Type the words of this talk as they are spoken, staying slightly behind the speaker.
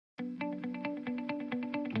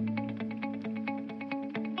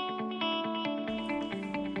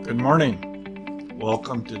Good morning.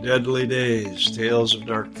 Welcome to Deadly Days, Tales of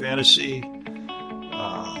Dark Fantasy.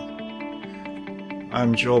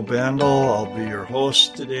 I'm Joe Bandel. I'll be your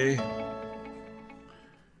host today.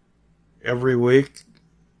 Every week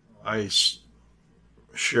I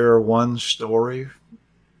share one story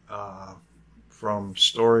from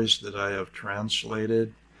stories that I have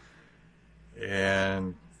translated,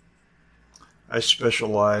 and I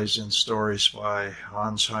specialize in stories by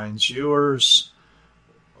Hans-Heinz Ewers,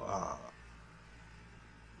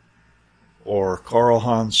 or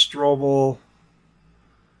Karl-Heinz Strobel,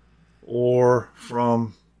 or I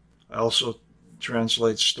also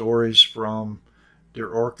translate stories from Der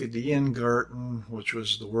Orchideengarten, which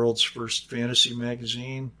was the world's first fantasy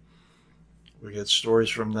magazine. We get stories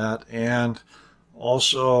from that, and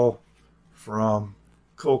also from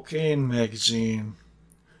Cocaine magazine,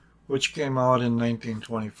 which came out in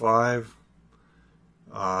 1925.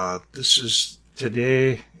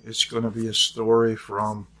 Today, it's going to be a story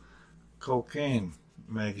from Cocaine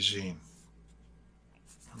magazine.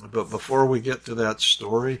 But before we get to that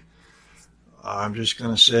story, I'm just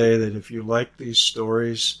going to say that if you like these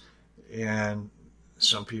stories, and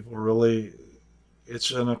some people really, it's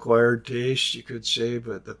an acquired taste, you could say,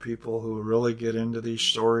 but the people who really get into these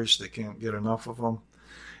stories, they can't get enough of them.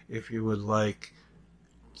 If you would like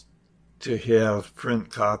to have print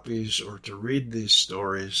copies or to read these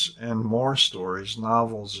stories and more stories,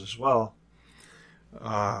 novels as well,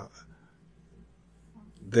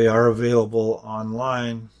 they are available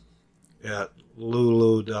online at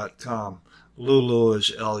lulu.com. Lulu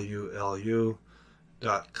is LULU.com.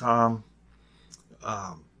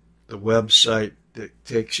 The website that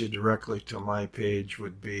takes you directly to my page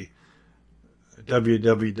would be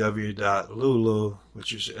www.lulu,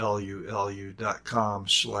 which is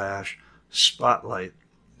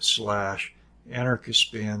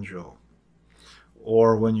LULU.com/spotlight/anarchist banjo.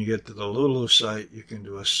 Or when you get to the Lulu site, you can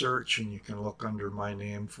do a search and you can look under my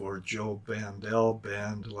name for Joe Bandel,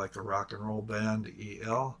 band like a rock and roll band,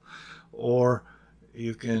 E-L. Or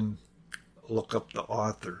you can look up the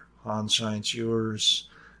author, Hans-Heinz Ewers,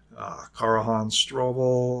 Karl-Heinz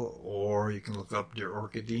Strobel, or you can look up Der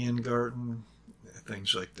Orchideengarten,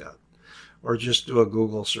 things like that. Or just do a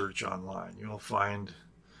Google search online. You'll find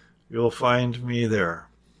me there.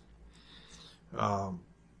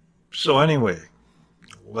 So anyway,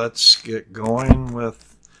 let's get going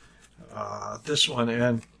with this one.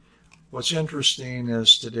 And what's interesting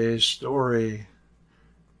is today's story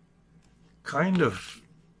kind of,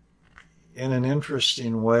 in an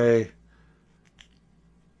interesting way,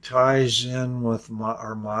 ties in with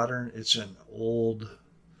our modern. It's an old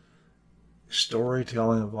story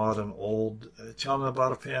telling about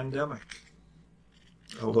a pandemic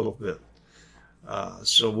a little bit.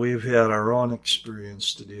 So we've had our own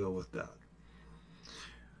experience to deal with that.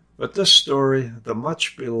 But this story, The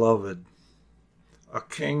Much Beloved, A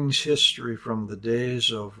King's History from the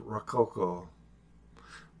Days of Rococo,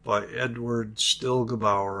 by Edward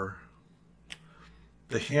Stilgebauer.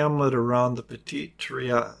 The hamlet around the Petit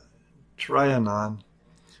Trianon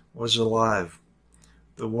was alive.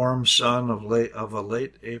 The warm sun of a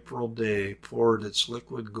late April day poured its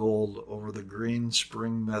liquid gold over the green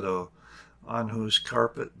spring meadow, on whose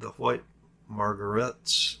carpet the white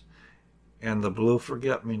marguerites and the blue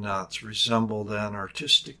forget-me-nots resembled an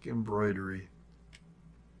artistic embroidery.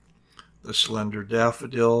 The slender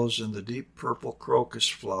daffodils and the deep purple crocus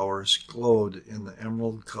flowers glowed in the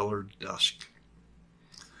emerald-colored dusk.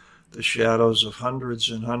 The shadows of hundreds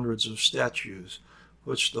and hundreds of statues,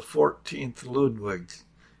 which the 14th Ludwig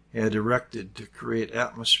had erected to create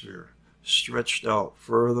atmosphere, stretched out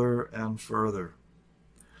further and further.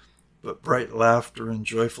 But bright laughter and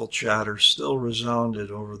joyful chatter still resounded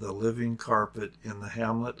over the living carpet in the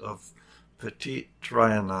hamlet of Petit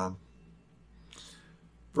Trianon.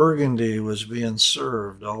 Burgundy was being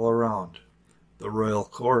served all around. The royal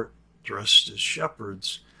court, dressed as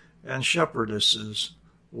shepherds and shepherdesses,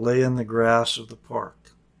 lay in the grass of the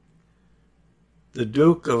park. The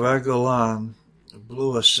Duke of Aiguillon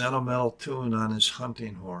blew a sentimental tune on his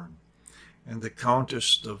hunting horn, and the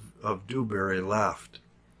Countess of Dewberry laughed.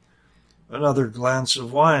 "Another glass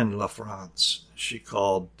of wine, La France," she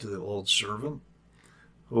called to the old servant,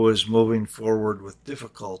 who was moving forward with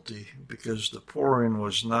difficulty because the pouring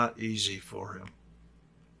was not easy for him.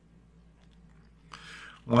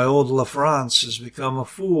 "My old La France has become a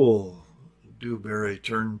fool." Dewberry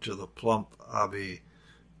turned to the plump Abbe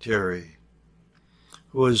Terry,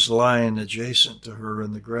 who was lying adjacent to her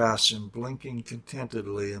in the grass and blinking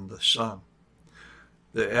contentedly in the sun.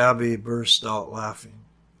 The Abbe burst out laughing.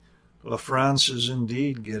 "La France is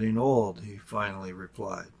indeed getting old," he finally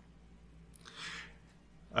replied.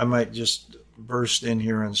 I might just burst in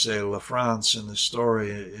here and say La France in the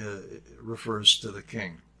story refers to the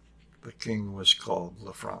king. The king was called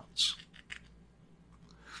La France.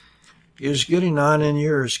 He is getting on in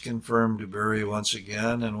years, confirmed Dubarry once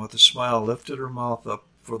again, and with a smile lifted her mouth up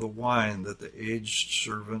for the wine that the aged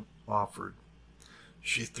servant offered.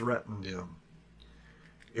 She threatened him.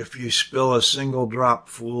 If you spill a single drop,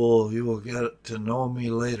 fool, you will get to know me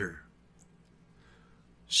later.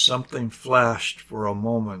 Something flashed for a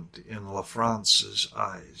moment in La France's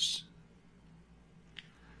eyes.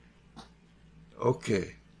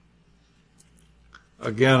 Okay.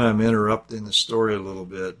 Again, I'm interrupting the story a little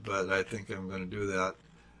bit, but I think I'm going to do that.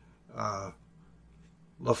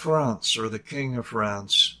 La France, or the King of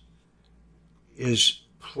France, is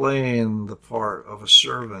playing the part of a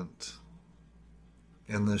servant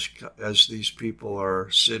in this, as these people are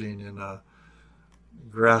sitting in a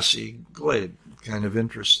grassy glade. Kind of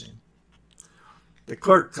interesting. The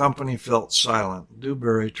court company felt silent.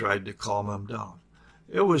 Dubarry tried to calm him down.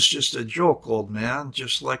 It was just a joke, old man,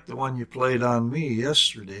 just like the one you played on me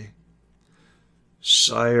yesterday.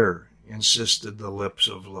 Sire, insisted the lips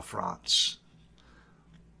of La France.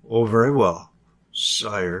 Oh, very well,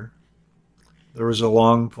 sire. There was a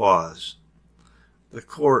long pause. The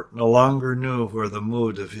court no longer knew where the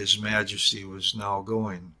mood of His Majesty was now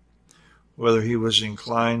going, whether he was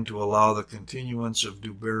inclined to allow the continuance of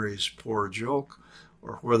Dubarry's poor joke,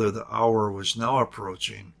 or whether the hour was now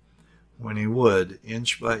approaching when he would,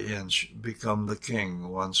 inch by inch, become the king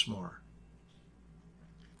once more.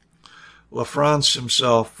 La France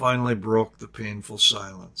himself finally broke the painful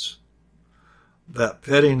silence. That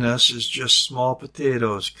pettiness is just small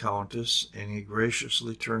potatoes, Countess, and he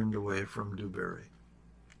graciously turned away from Dubarry.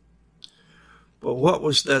 But what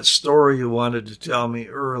was that story you wanted to tell me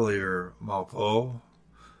earlier, Maupeou?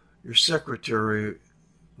 Your secretary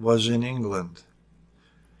was in England.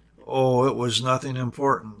 Oh, it was nothing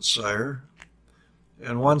important, sire.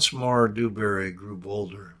 And once more Dubarry grew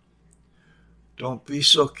bolder. Don't be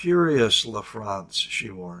so curious, La France, she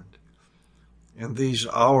warned. In these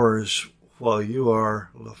hours, while you are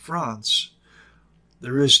La France,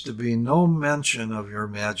 there is to be no mention of your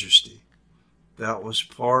Majesty. That was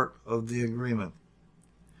part of the agreement.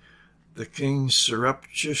 The king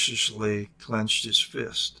surreptitiously clenched his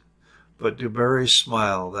fist, but Dubarry's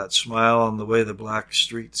smile, that smile on the way the black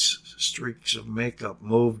streaks of makeup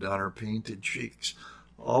moved on her painted cheeks,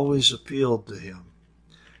 always appealed to him.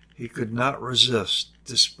 He could not resist,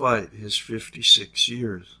 despite his 56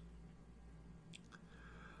 years.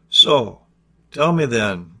 So, tell me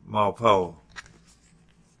then, Maupeou,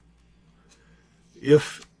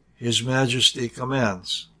 if His Majesty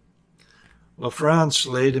commands. La France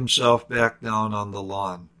laid himself back down on the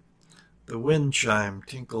lawn. The wind chime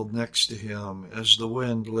tinkled next to him as the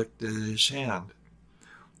wind licked at his hand.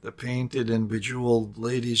 The painted and bejeweled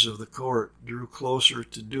ladies of the court drew closer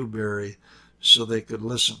to Dubarry so they could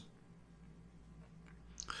listen.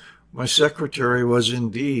 My secretary was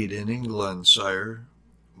indeed in England, sire,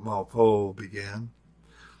 Maupeou began.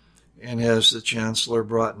 And has the Chancellor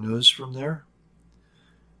brought news from there?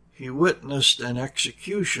 He witnessed an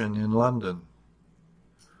execution in London.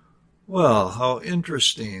 Well, how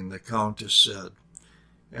interesting, the Countess said,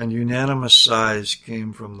 and unanimous sighs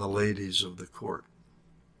came from the ladies of the court.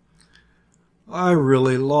 I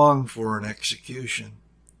really long for an execution.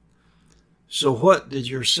 So what did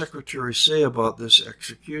your secretary say about this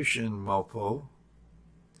execution, Maupeou?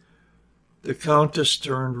 The Countess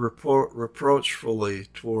turned reproachfully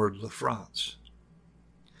toward La France.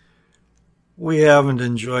 We haven't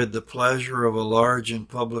enjoyed the pleasure of a large and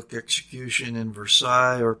public execution in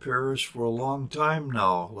Versailles or Paris for a long time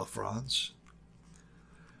now, La France.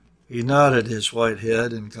 He nodded his white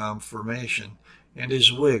head in confirmation, and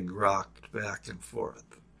his wig rocked back and forth.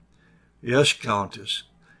 Yes, Countess,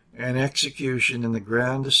 an execution in the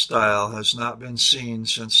grandest style has not been seen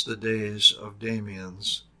since the days of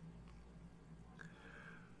Damiens.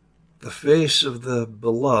 The face of the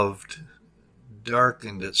beloved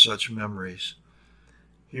darkened at such memories.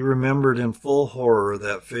 He remembered in full horror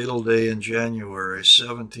that fatal day in January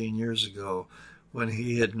 17 years ago when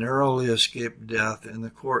he had narrowly escaped death in the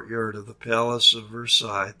courtyard of the Palace of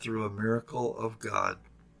Versailles through a miracle of God.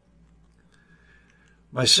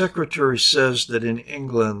 My secretary says that in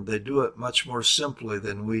England they do it much more simply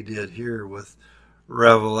than we did here with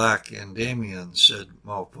Ravaillac and Damien, said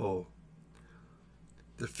Maupeou.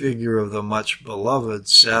 The figure of the much beloved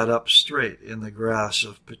sat up straight in the grass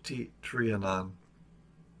of Petit Trianon.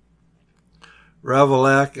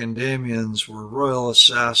 Ravaillac and Damiens were royal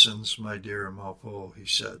assassins, my dear Maupeou, he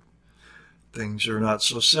said. Things are not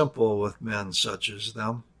so simple with men such as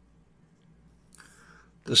them.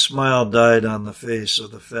 The smile died on the face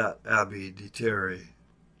of the fat Abbé de Terry.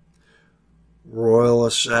 Royal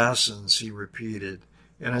assassins, he repeated,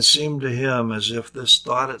 and it seemed to him as if this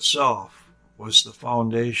thought itself was the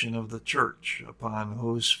foundation of the church upon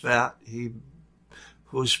whose fat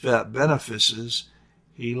benefices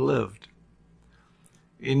he lived.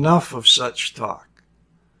 Enough of such talk.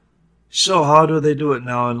 So how do they do it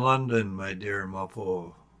now in London, my dear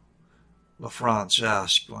Maupeou? Lafrance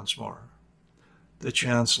asked once more. The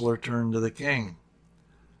Chancellor turned to the king.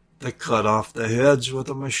 They cut off the heads with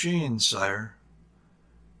a machine, sire.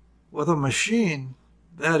 With a machine?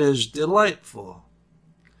 That is delightful.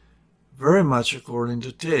 Very much according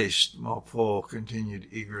to taste, Maupeou continued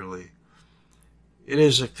eagerly. It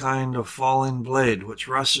is a kind of falling blade which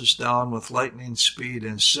rushes down with lightning speed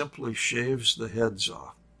and simply shaves the heads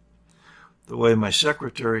off. The way my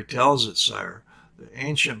secretary tells it, sire, the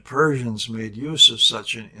ancient Persians made use of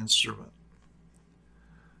such an instrument.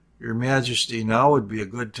 Your Majesty, now would be a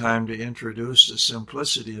good time to introduce the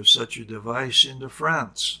simplicity of such a device into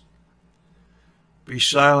France. Be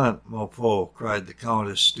silent, Maupeou, cried the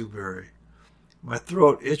Countess Dewberry. My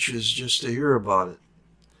throat itches just to hear about it.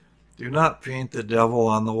 Do not paint the devil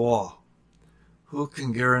on the wall. Who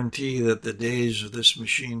can guarantee that the days of this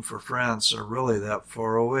machine for France are really that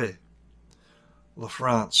far away?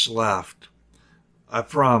 Lafrance laughed. I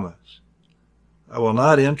promise. I will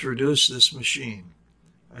not introduce this machine.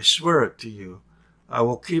 I swear it to you. I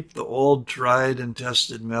will keep the old tried and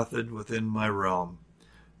tested method within my realm,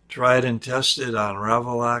 tried and tested on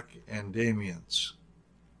Ravaillac and Damiens.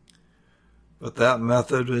 But that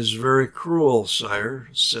method is very cruel, sire,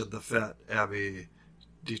 said the fat Abbé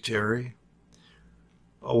de Terry.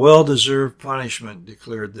 A well-deserved punishment,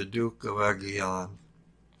 declared the Duke of Aiguillon.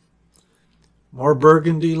 More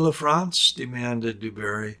Burgundy, Lafrance? Demanded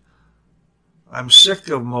Dubarry. I'm sick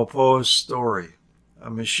of Maupeu's story. A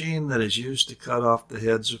machine that is used to cut off the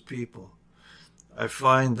heads of people. I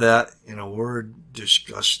find that, in a word,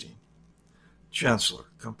 disgusting. Chancellor,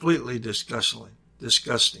 completely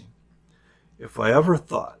disgusting. If I ever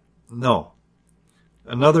thought, no.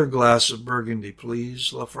 Another glass of Burgundy,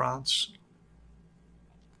 please, Lafrance.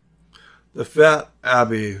 The fat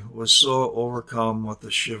abbé was so overcome with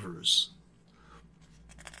the shivers.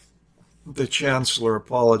 The Chancellor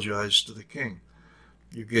apologized to the king.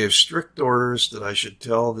 You gave strict orders that I should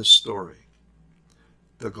tell this story.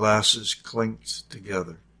 The glasses clinked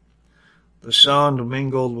together. The sound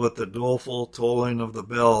mingled with the doleful tolling of the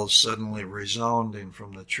bells suddenly resounding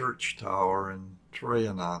from the church tower in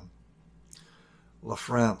Trianon.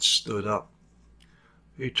 Lafrance stood up.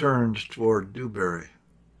 He turned toward Dewberry.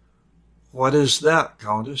 What is that,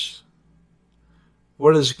 Countess?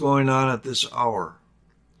 What is going on at this hour?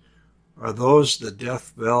 Are those the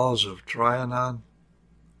death bells of Trianon?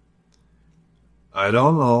 I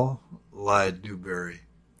don't know, lied Dewberry.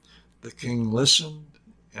 The king listened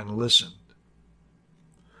and listened.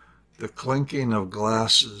 The clinking of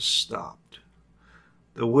glasses stopped.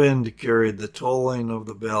 The wind carried the tolling of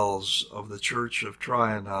the bells of the church of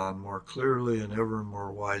Trianon more clearly and ever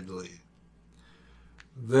more widely.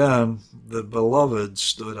 Then the beloved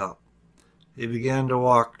stood up. He began to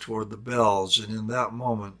walk toward the bells, and in that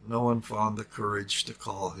moment no one found the courage to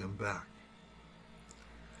call him back.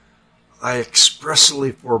 I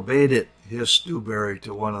expressly forbade it, hissed Dewberry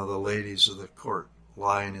to one of the ladies of the court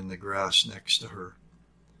lying in the grass next to her.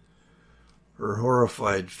 Her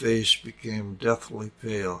horrified face became deathly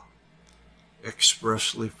pale.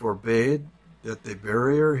 Expressly forbade that they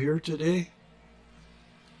bury her here today?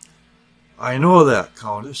 I know that,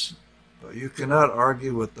 Countess, but you cannot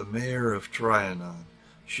argue with the mayor of Trianon.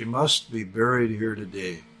 She must be buried here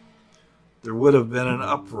today. There would have been an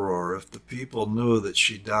uproar if the people knew that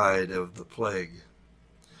she died of the plague.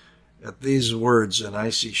 At these words, an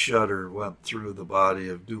icy shudder went through the body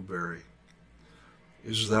of Dewberry.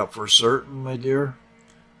 Is that for certain, my dear?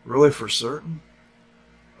 Really for certain?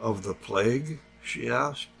 Of the plague? She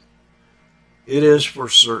asked. It is for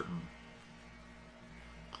certain.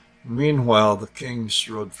 Meanwhile, the king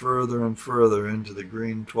strode further and further into the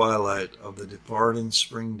green twilight of the departing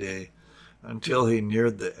spring day until he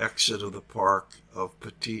neared the exit of the park of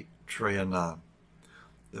Petit Trianon.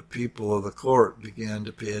 The people of the court began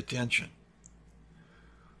to pay attention.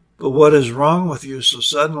 But what is wrong with you so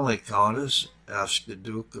suddenly, Countess? Asked the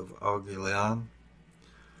Duke of Aiguillon.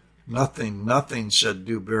 Nothing, said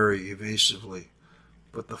Dewberry evasively.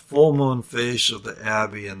 But the full moon face of the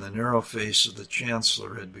abbey and the narrow face of the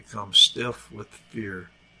chancellor had become stiff with fear.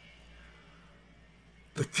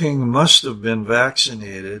 The king must have been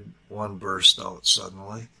vaccinated, one burst out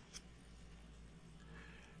suddenly.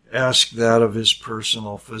 Ask that of his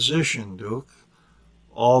personal physician, Duke.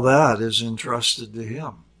 all that is entrusted to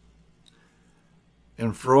him.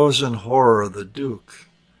 In frozen horror, the Duke,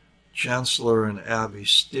 Chancellor, and Abbey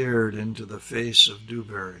stared into the face of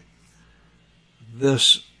Dewberry.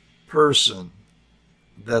 This person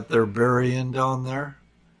that they're burying down there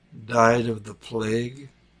died of the plague,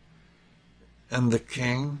 and the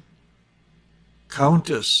king,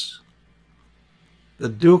 Countess. The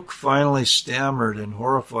Duke finally stammered in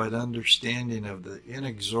horrified understanding of the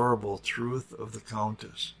inexorable truth of the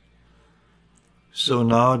Countess. So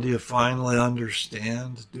now do you finally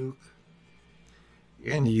understand, Duke?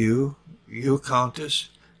 And you, Countess,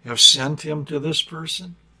 have sent him to this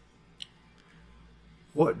person?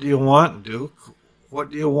 What do you want, Duke? What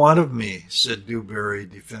do you want of me? Said Dewberry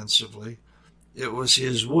defensively. It was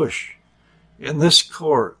his wish. In this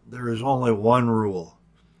court there is only one rule.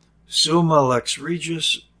 Summa lex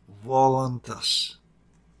regis voluntas.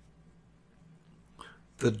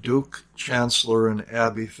 The Duke, Chancellor, and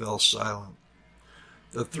Abbey fell silent.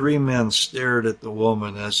 The three men stared at the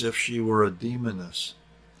woman as if she were a demoness.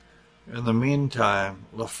 In the meantime,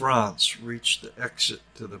 LaFrance reached the exit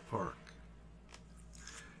to the park.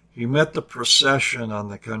 He met the procession on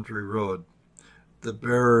the country road. The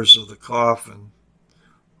bearers of the coffin,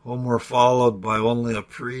 whom were followed by only a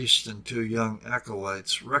priest and two young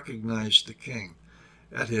acolytes, recognized the king.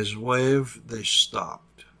 At his wave, they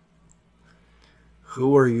stopped.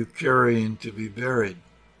 Who are you carrying to be buried?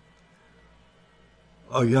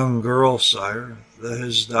 A young girl, sire, that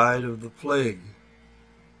has died of the plague.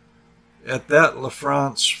 At that,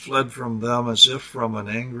 LaFrance fled from them as if from an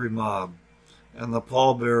angry mob, and the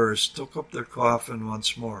pallbearers took up their coffin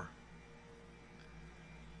once more.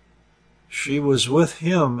 She was with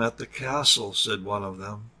him at the castle, said one of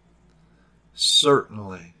them.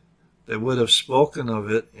 Certainly, they would have spoken of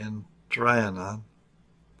it in Trianon.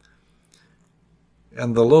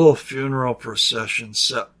 And the little funeral procession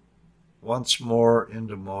set once more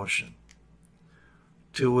into motion.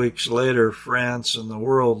 2 weeks later, France and the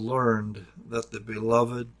world learned that the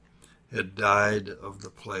beloved had died of the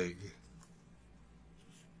plague.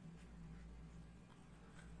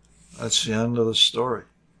 That's the end of the story.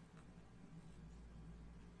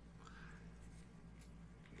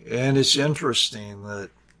 And it's interesting that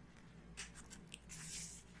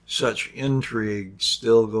such intrigue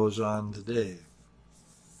still goes on today.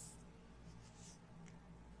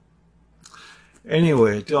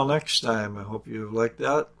 Anyway, till next time, I hope you've liked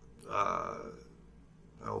that. I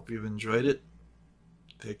hope you've enjoyed it.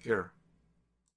 Take care.